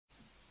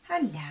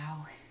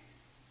Hello.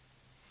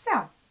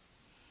 So,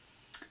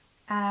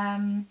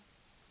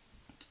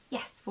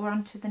 yes, we're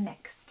on to the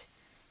next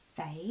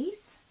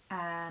phase.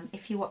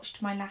 If you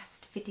watched my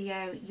last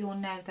video, you'll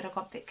know that I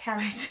got a bit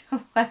carried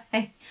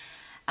away.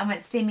 I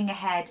went steaming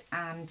ahead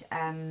and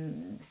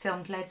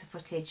filmed loads of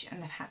footage,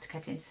 and I've had to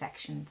cut it into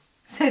sections.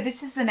 So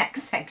this is the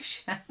next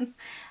section.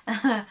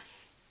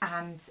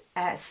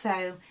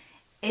 So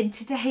in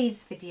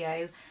today's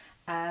video,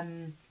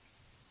 we're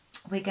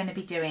going to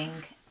be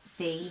doing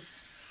the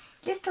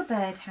little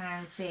bird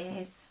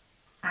houses,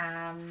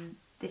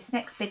 this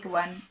next bigger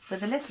one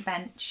with a little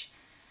bench,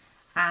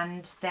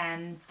 and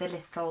then the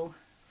little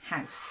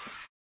house.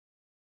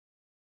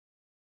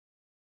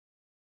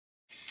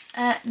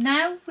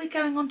 Now we're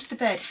going on to the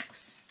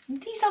birdhouse.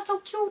 These are so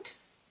cute.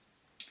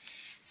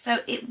 So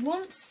it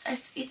wants,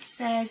 as it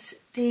says,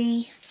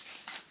 here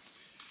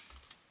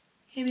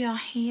we are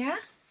here.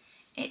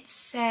 It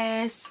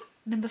says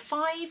number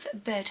 5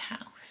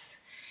 birdhouse,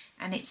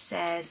 and it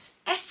says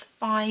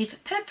F5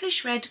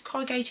 purplish red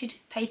corrugated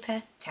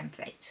paper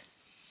template.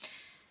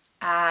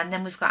 And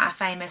then we've got our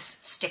famous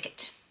stick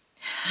it,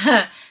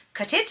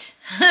 cut it,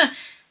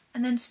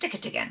 and then stick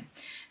it again.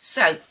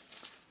 So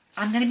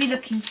I'm going to be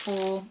looking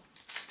for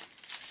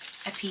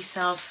a piece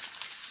of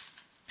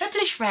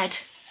purplish red,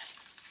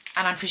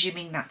 and I'm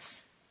presuming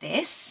that's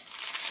this,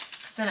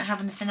 because I don't have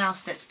anything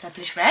else that's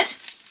purplish red,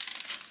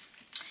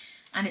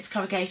 and it's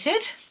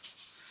corrugated,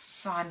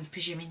 so I'm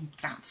presuming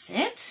that's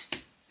it.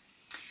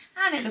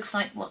 And it looks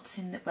like what's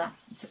in the, well,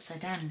 it's upside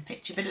down in the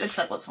picture, but it looks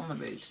like what's on the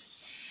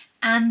roofs.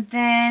 And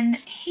then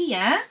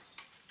here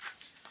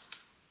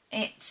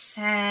it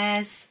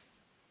says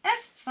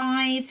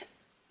F5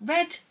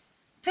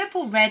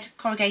 purple red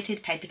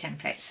corrugated paper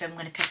template. So I'm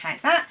going to cut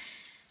out that,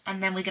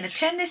 and then we're going to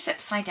turn this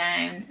upside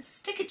down,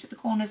 stick it to the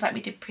corners like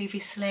we did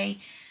previously,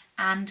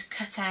 and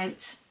cut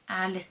out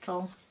our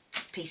little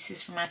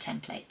pieces from our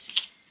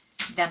template.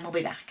 Then we'll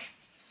be back.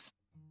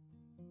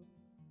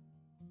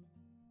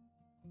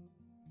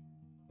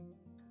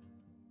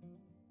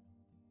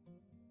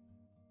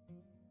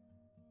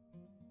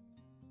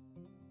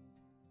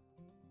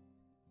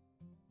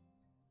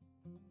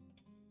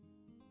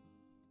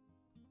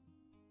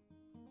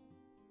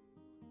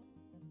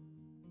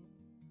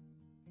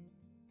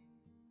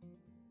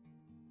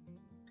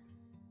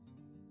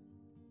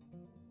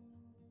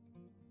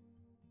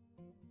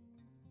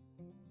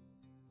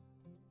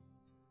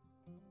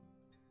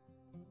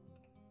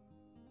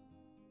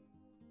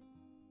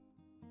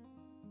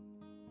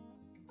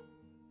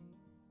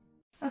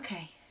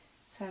 Okay,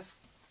 so I've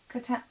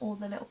cut out all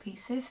the little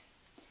pieces,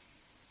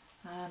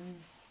 and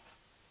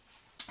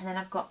then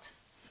I've got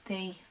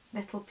the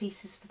little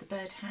pieces for the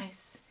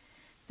birdhouse.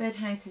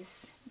 Birdhouse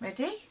is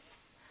ready.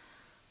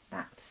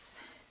 That's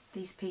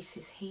these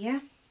pieces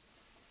here.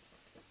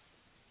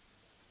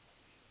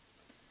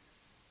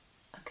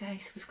 Okay,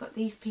 so we've got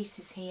these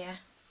pieces here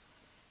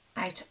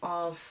out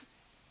of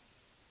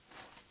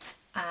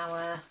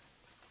our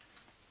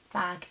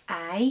bag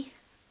A.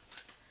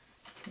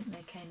 I think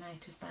they came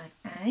out of bag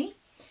A,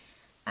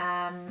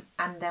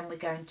 and then we're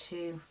going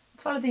to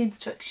follow the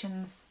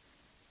instructions.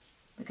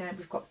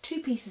 We've got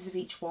 2 pieces of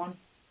each one,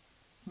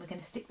 and we're going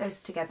to stick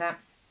those together.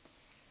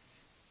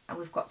 And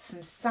we've got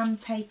some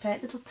sandpaper,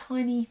 little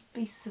tiny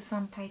pieces of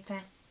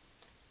sandpaper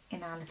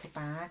in our little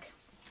bag.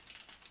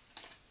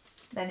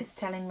 Then it's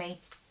telling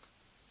me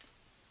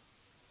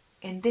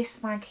in this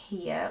bag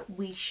here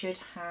we should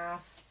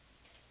have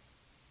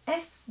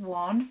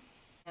F1.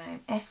 No,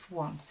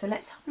 F1. So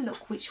let's have a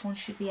look which one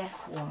should be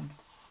F1.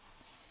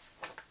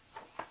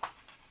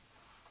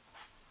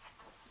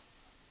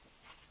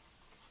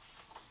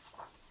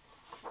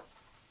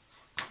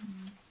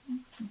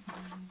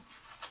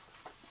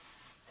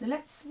 So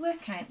let's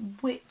work out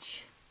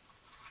which.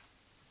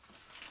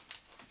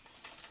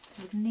 So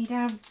we're going to need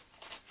our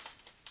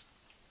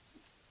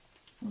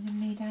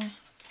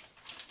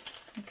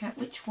work out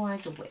which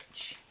wires are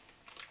which.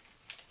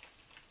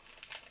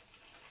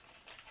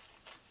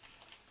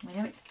 We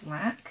know it's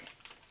black,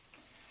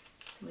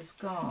 so we've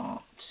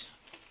got,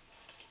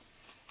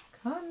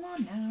 come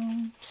on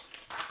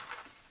out.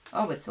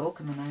 Oh, it's all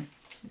coming out.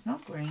 It's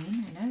not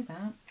green, I know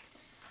that.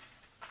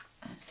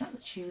 It's not the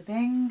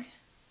tubing,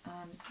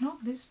 it's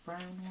not this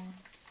brown one.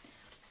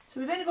 So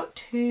we've only got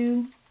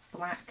 2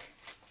 black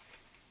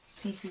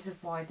pieces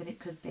of wire that it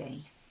could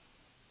be.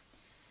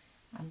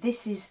 And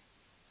this is,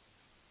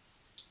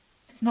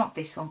 it's not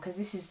this one, because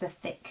this is the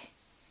thick.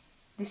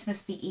 This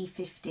must be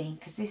E15,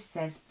 because this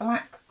says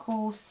black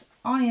coarse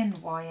iron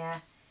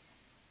wire,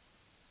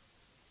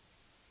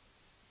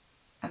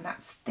 and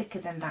that's thicker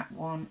than that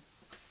one,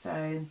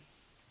 so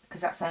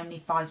because that's only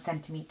 5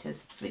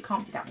 centimetres, so it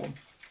can't be that one.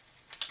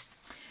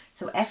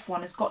 So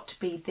F1 has got to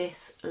be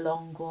this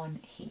long one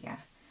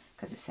here,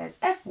 because it says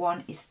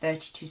F1 is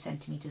 32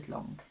 centimetres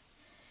long,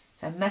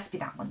 so it must be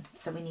that one.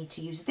 So we need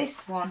to use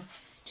this one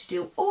to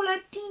do all our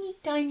teeny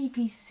tiny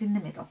pieces in the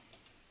middle.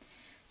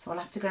 So I'll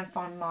have to go and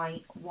find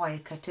my wire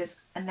cutters,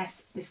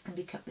 unless this can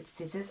be cut with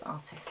scissors. I'll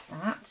test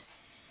that.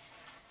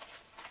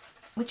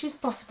 which is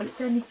possible.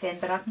 It's only thin,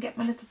 but I can get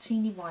my little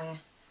teeny wire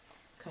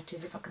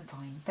cutters if I can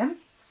find them.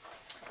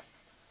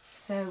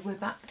 So we're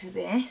back to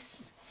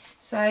this.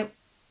 So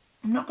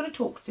I'm not going to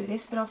talk through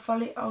this, but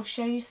I'll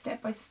show you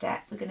step by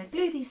step. We're going to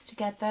glue these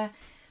together.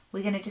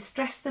 We're going to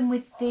distress them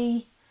with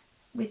the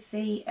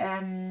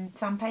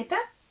sandpaper.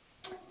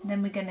 And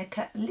then we're going to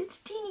cut little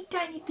teeny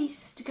tiny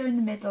pieces to go in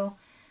the middle,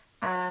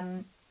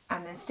 and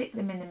then stick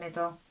them in the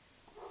middle.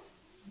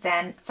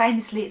 Then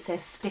famously it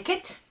says stick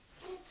it.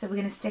 So we're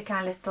going to stick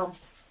our little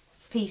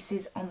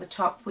pieces on the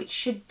top, which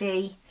should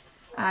be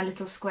our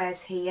little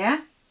squares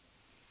here.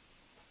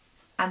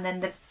 And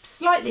then the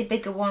slightly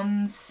bigger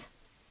ones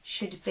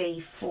should be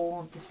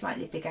for the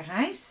slightly bigger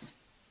house.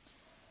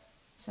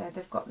 So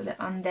they've got the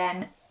little, and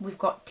then we've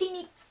got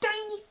teeny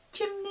tiny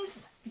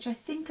chimneys, which I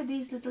think are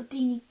these little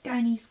teeny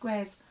tiny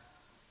squares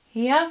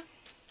here.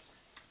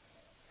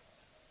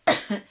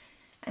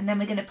 And then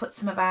we're going to put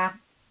some of our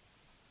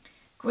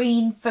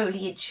green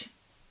foliage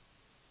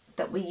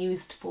that we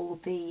used for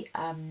the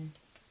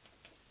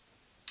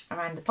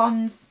around the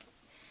ponds,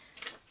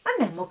 and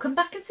then we'll come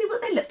back and see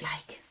what they look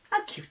like.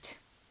 How cute.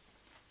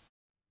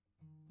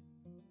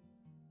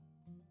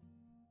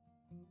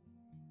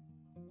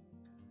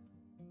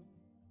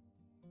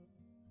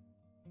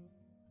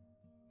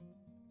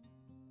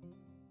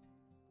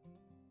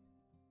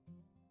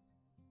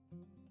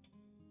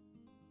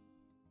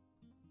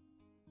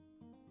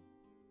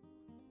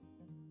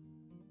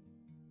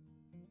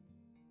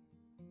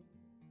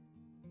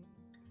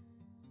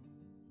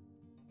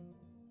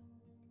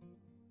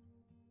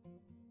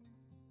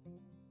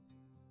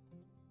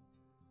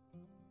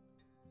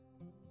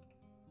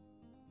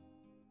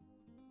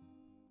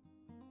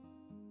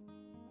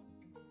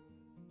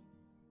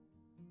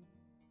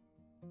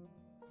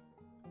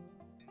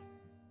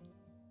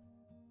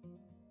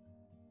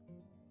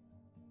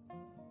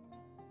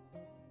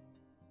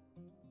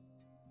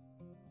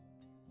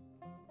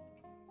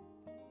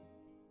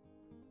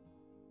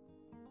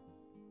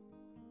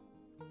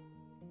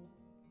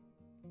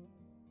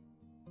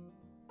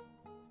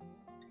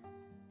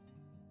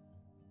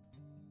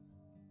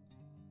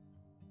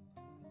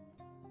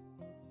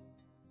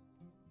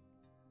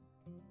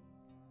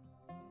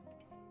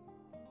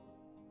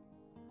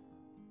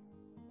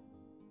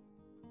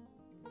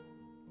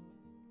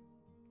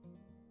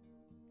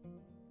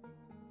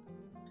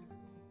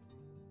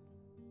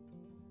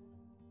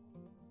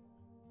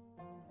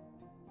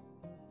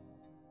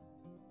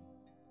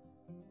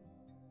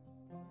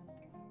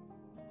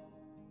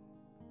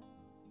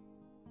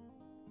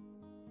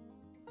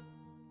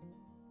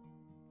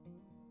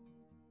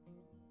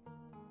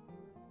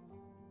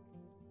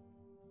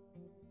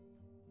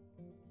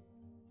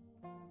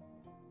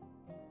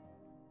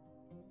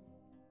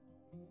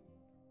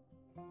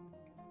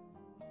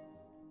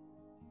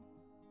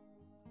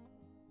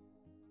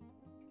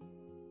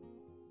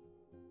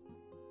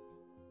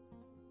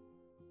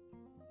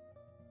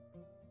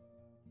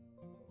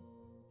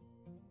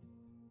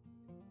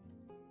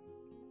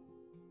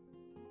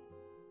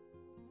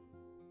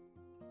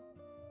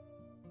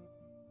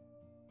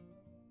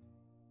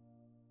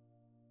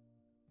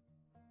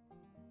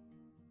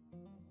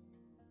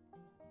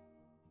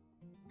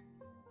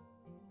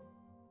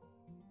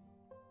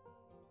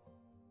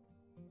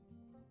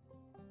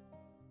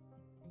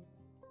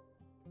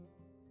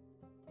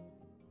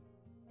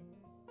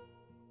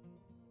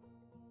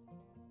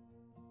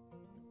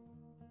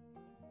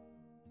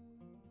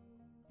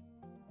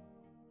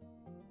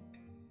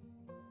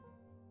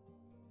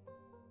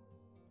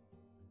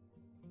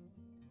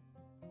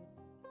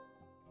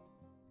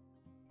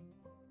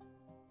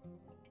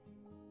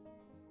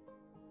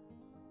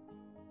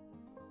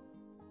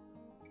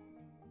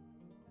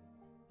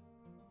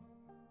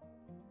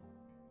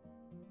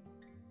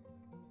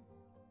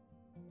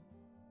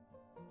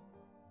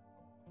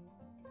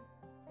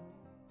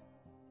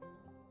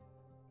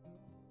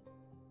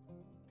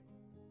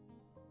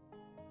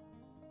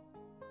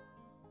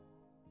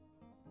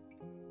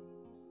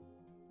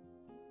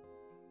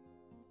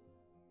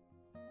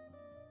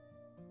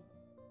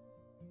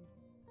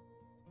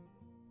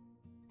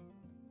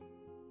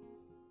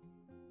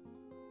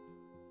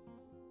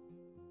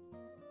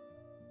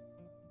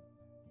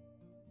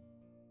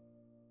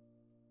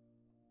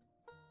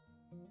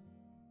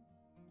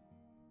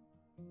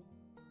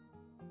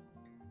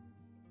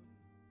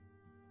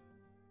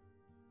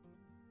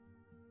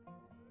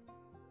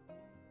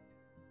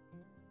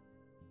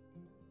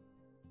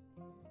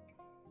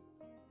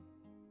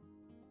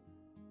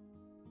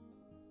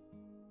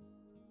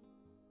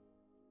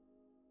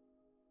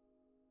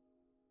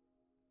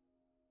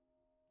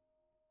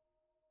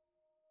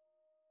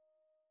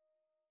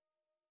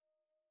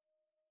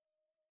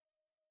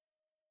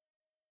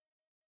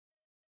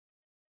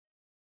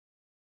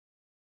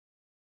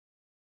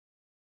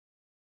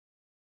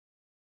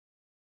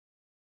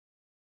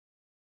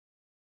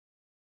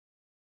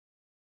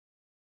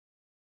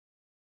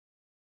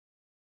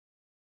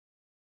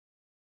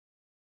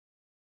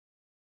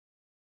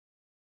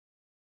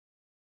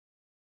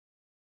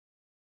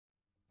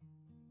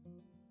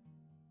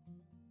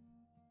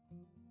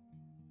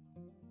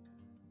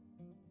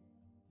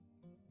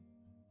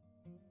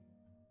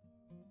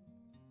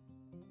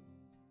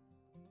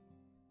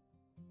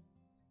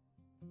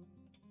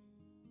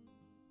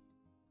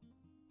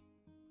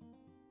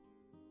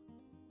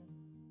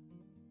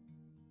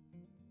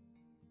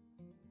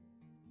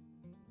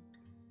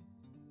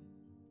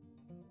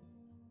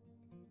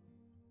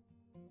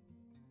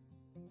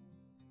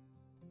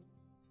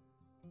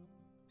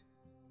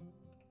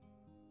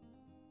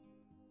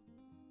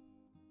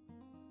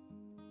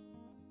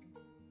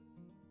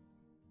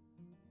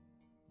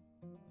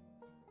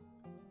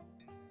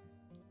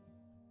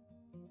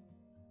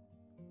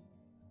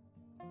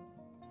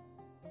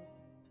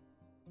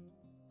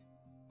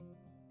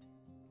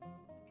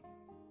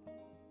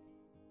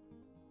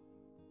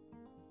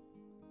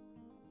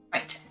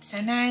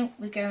 so now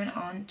we're going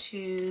on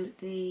to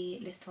the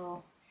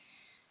little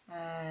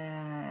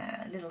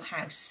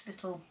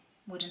little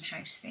wooden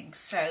house thing.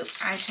 So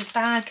out of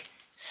bag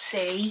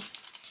C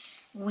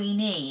we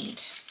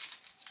need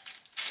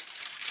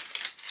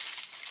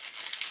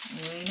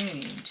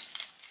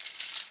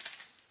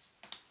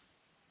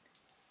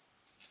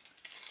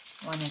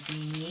one of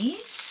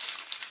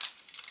these.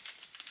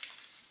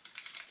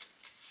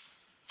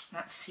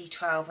 That's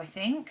C12 I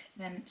think,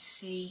 then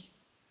C13,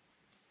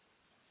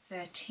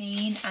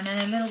 and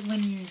then a little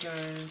window.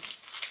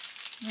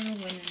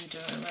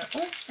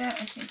 Oh, there,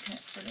 I think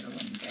that's the little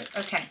window.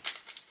 Okay,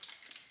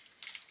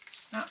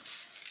 so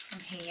that's from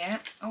here.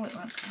 Oh, it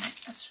won't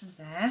connect, that's from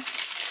there.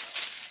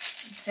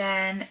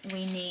 Then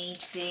we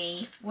need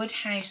the wood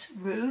house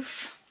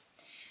roof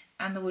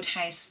and the wood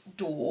house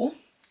door,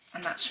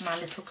 and that's from our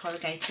little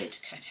corrugated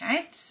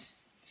cutouts,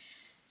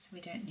 so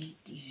we don't need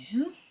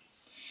you.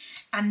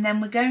 And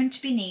then we're going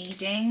to be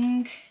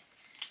needing,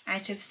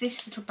 out of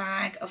this little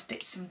bag of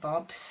bits and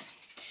bobs,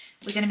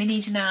 we're going to be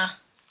needing our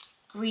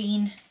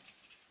green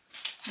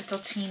little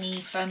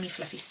teeny foamy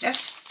fluffy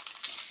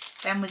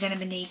stuff. Then we're going to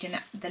be needing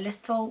the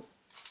little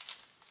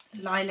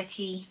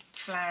lilac-y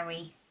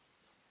flowery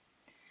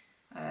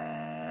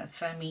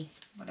foamy,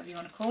 whatever you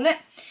want to call it.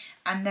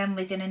 And then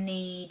we're going to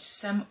need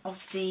some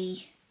of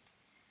the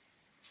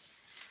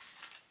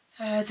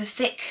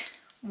thick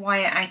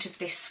wire out of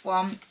this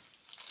one.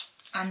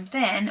 And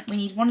then we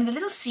need one of the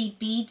little seed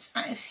beads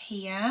out of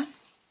here,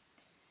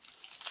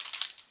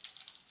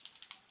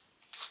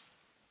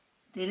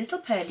 the little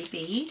pearly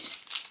bead,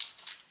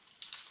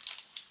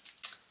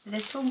 the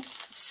little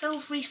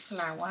silvery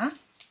flower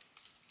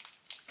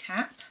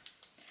cap,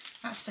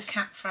 that's the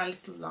cap for our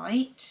little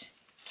light,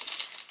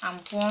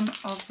 and one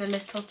of the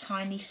little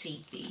tiny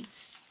seed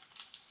beads.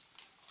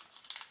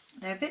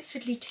 They're a bit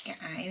fiddly to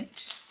get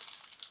out,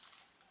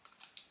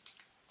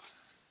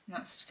 and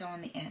that's to go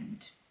on the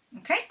end.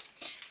 Okay,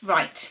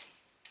 right,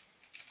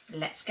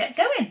 let's get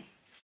going.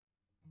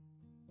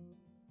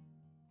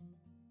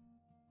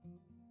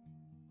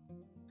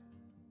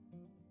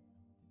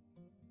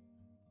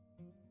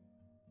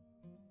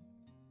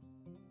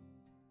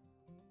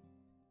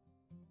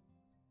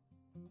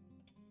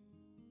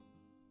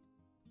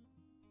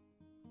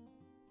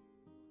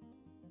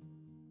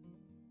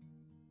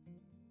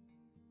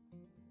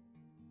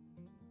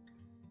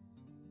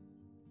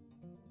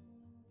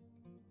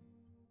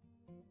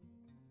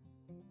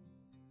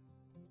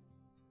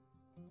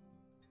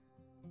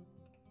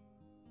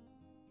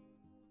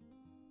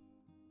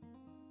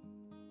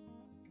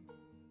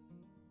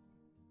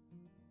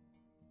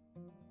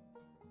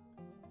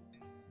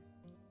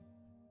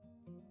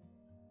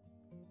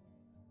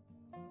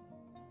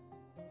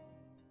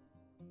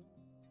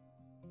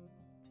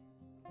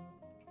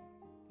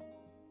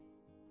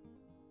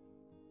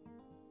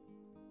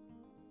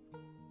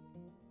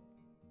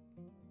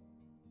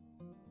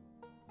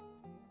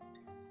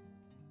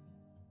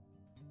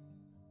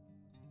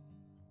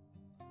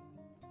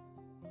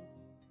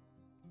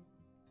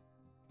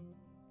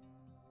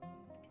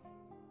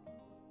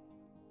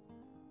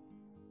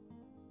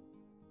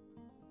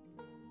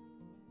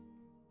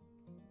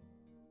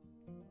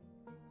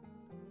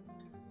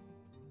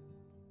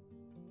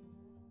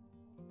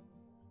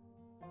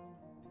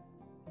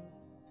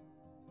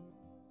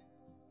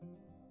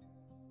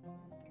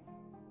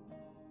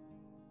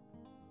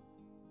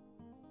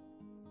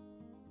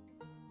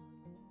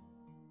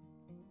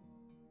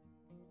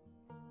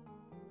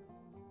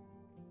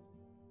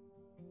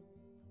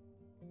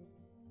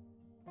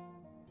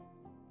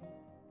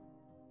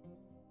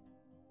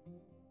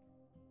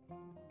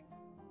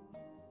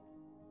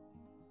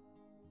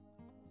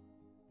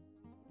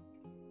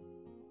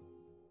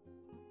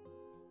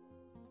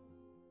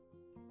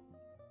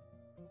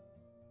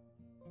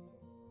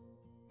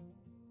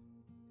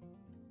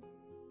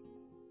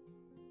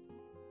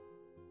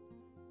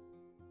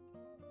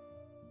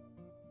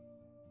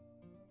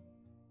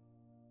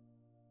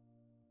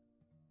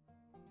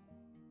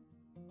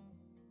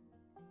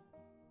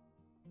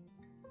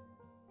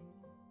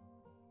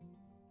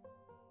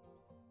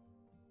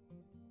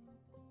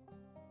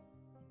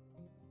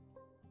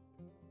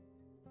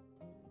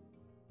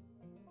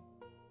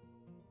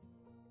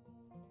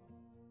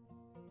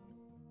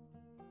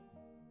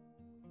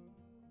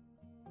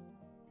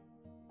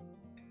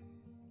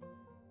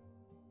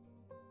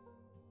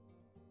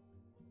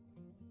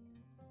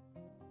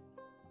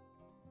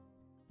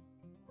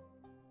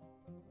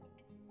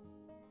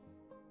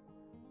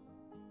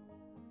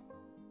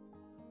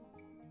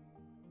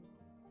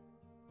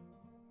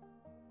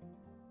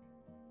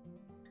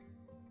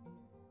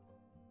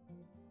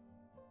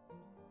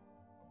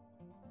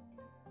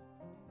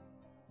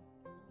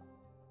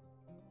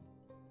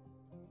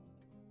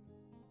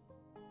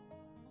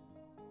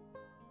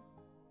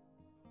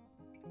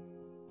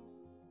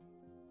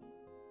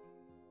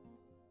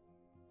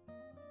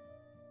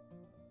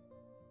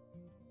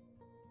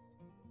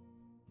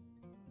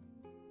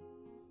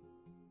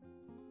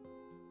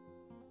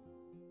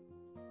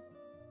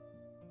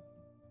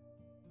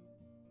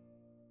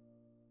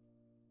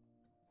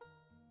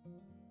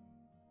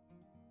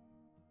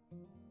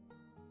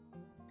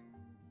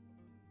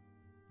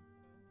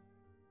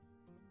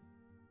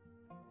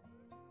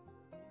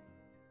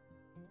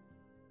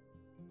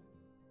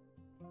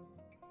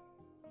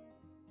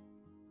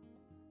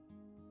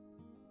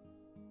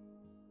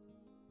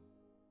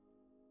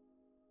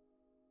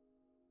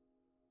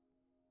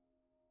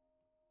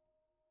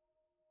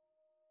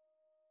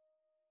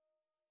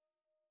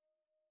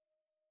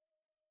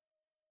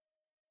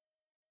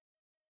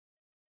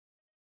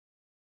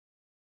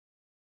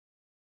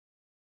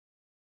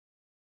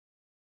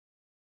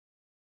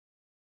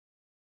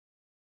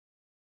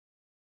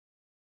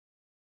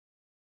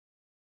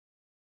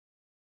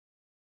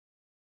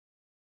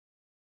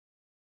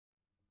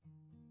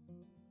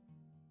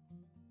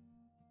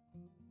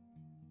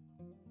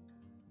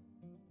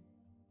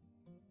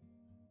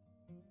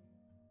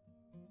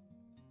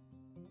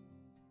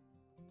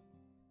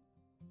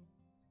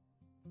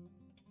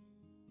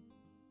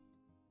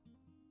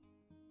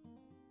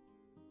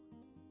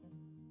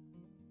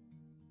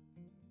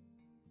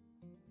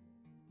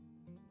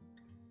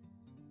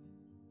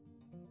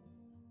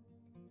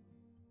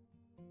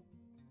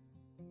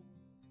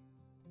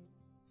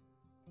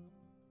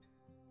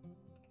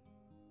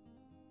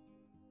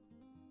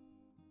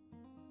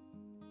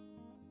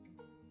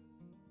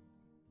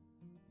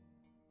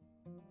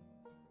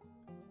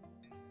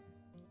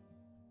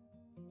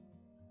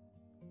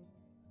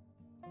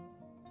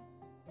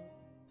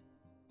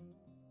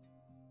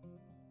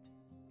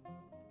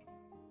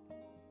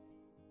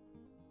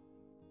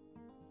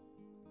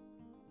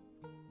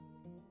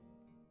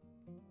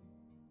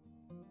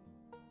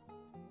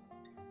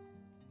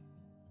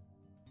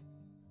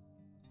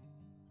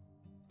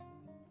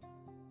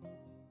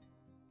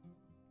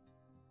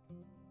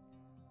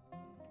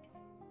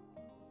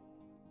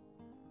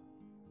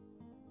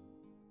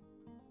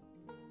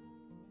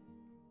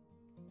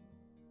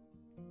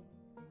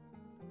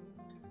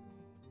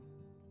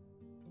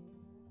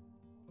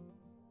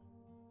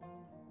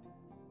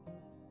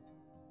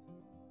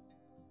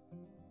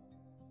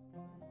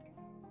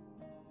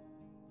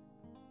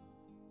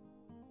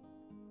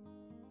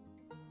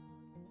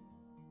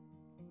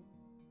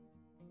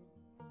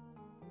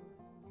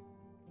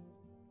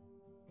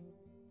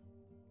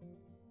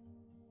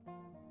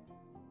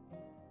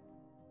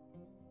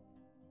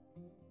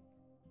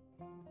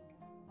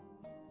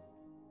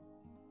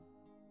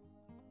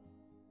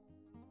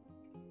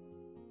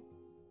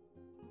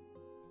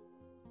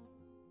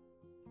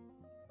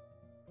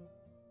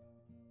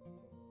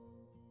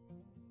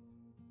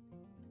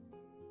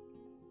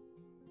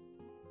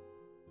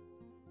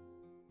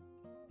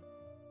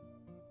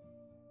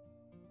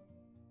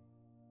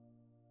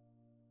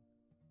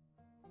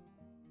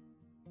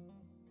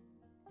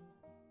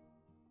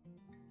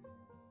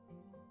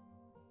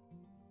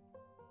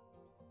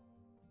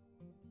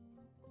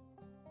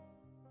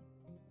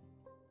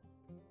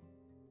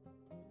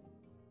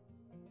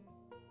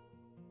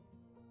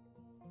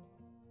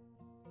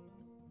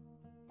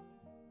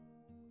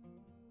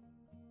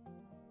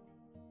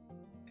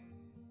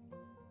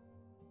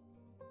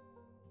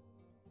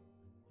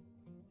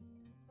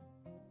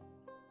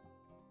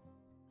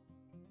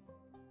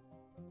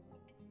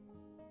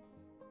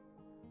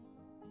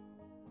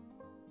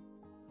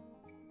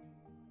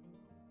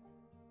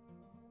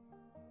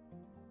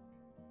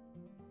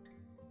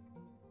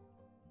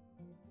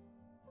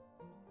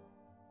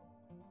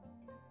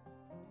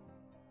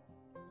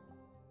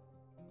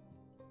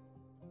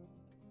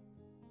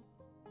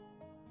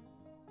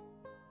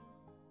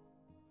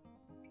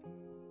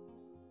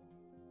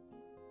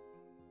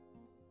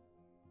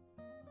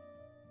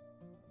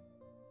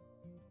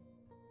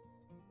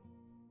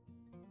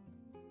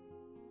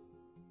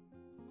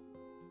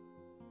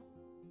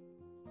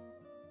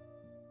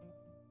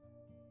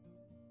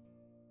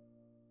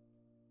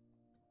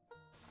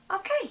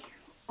 Okay,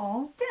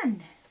 all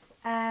done.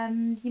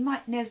 You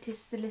might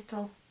notice the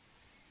little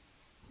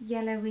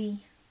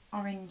yellowy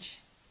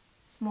orange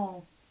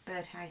small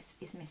birdhouse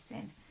is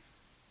missing.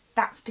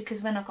 That's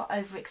because when I got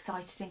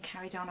overexcited and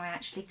carried on, I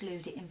actually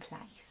glued it in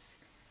place.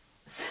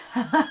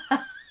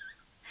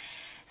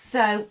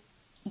 So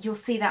you'll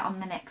see that on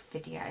the next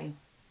video.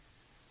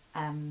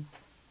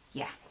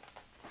 Yeah,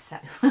 so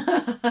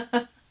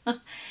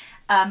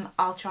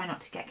I'll try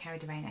not to get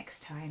carried away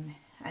next time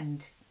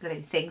and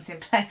glue things in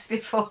place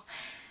before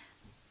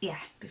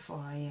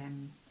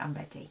I'm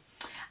ready.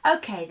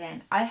 Okay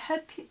then, I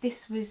hope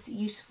this was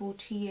useful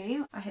to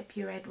you. I hope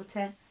you're able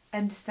to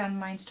understand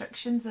my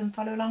instructions and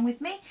follow along with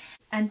me.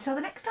 Until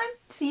the next time,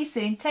 see you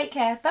soon. Take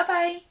care. Bye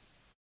bye.